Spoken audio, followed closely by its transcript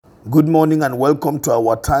Good morning and welcome to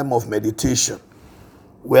our time of meditation.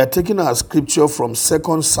 We are taking our scripture from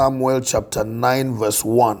 2 Samuel chapter 9 verse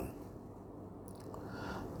 1.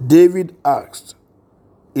 David asked,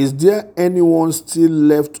 "Is there anyone still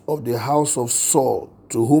left of the house of Saul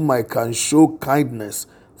to whom I can show kindness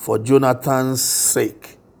for Jonathan's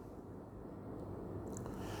sake?"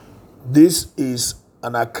 This is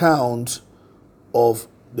an account of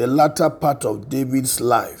the latter part of David's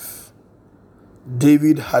life.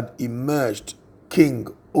 David had emerged king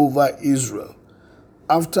over Israel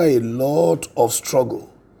after a lot of struggle.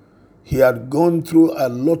 He had gone through a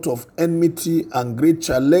lot of enmity and great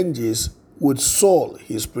challenges with Saul,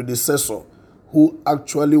 his predecessor, who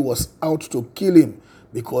actually was out to kill him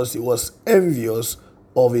because he was envious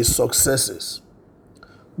of his successes.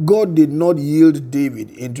 God did not yield David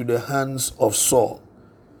into the hands of Saul.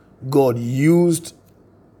 God used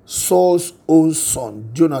Saul's own son,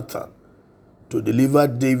 Jonathan, to deliver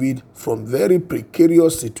David from very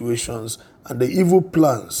precarious situations and the evil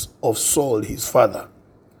plans of Saul, his father.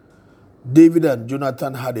 David and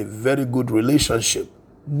Jonathan had a very good relationship.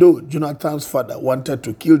 Though Jonathan's father wanted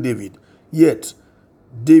to kill David, yet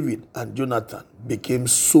David and Jonathan became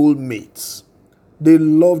soulmates. They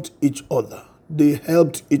loved each other. They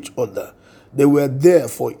helped each other. They were there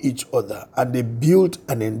for each other, and they built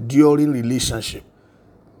an enduring relationship.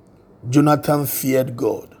 Jonathan feared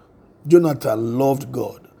God. Jonathan loved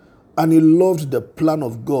God, and he loved the plan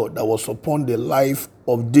of God that was upon the life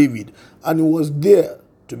of David, and he was there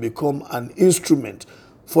to become an instrument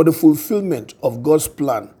for the fulfillment of God's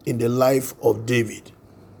plan in the life of David.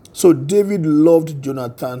 So David loved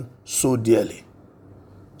Jonathan so dearly,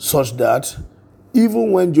 such that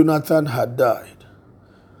even when Jonathan had died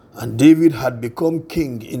and David had become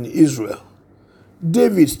king in Israel,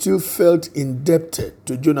 David still felt indebted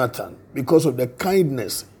to Jonathan because of the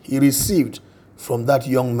kindness he received from that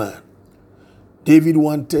young man. David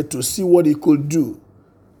wanted to see what he could do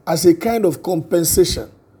as a kind of compensation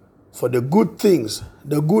for the good things,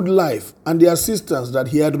 the good life, and the assistance that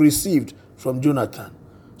he had received from Jonathan.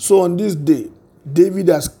 So on this day, David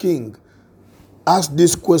as king asked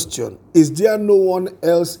this question: "Is there no one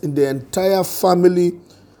else in the entire family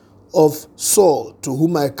of Saul to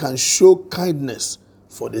whom I can show kindness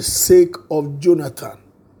for the sake of Jonathan?"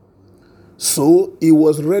 So he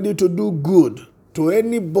was ready to do good to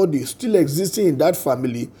anybody still existing in that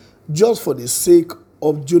family just for the sake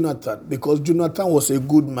of Jonathan, because Jonathan was a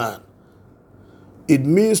good man. It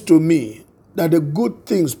means to me that the good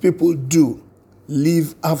things people do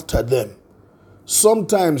live after them.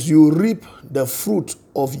 Sometimes you reap the fruit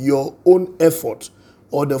of your own effort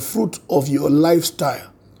or the fruit of your lifestyle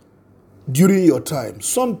during your time.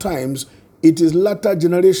 Sometimes it is latter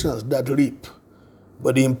generations that reap.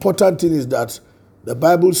 But the important thing is that the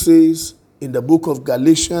Bible says in the book of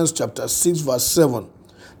Galatians chapter 6 verse 7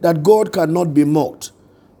 that God cannot be mocked.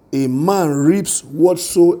 A man reaps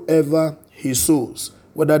whatsoever he sows,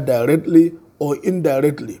 whether directly or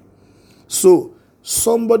indirectly. So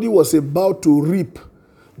somebody was about to reap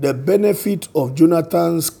the benefit of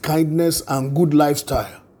Jonathan's kindness and good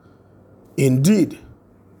lifestyle. Indeed,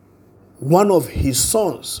 one of his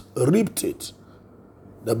sons reaped it.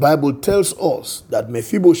 The Bible tells us that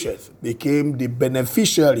Mephibosheth became the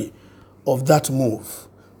beneficiary of that move,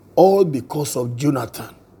 all because of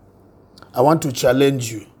Jonathan. I want to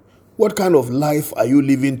challenge you. What kind of life are you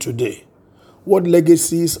living today? What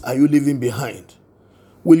legacies are you leaving behind?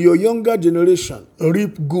 Will your younger generation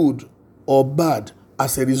reap good or bad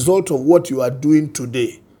as a result of what you are doing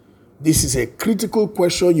today? This is a critical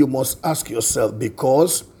question you must ask yourself,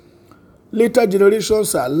 because later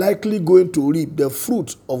generations are likely going to reap the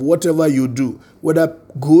fruit of whatever you do, whether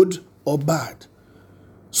good or bad.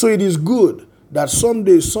 So it is good that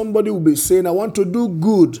someday somebody will be saying, "I want to do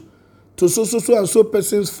good to so and so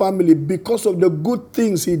person's family because of the good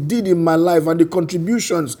things he did in my life and the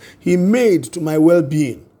contributions he made to my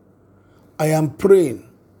well-being." I am praying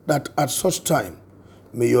that at such time,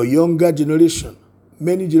 may your younger generation,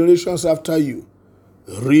 many generations after you,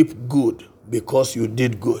 reap good because you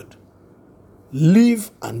did good.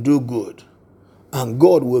 Live and do good, and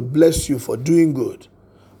God will bless you for doing good,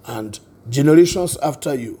 and generations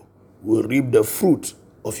after you will reap the fruit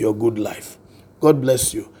of your good life. God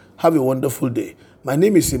bless you. Have a wonderful day. My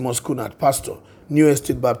name is Amos Kunat, pastor, New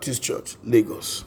Estate Baptist Church, Lagos.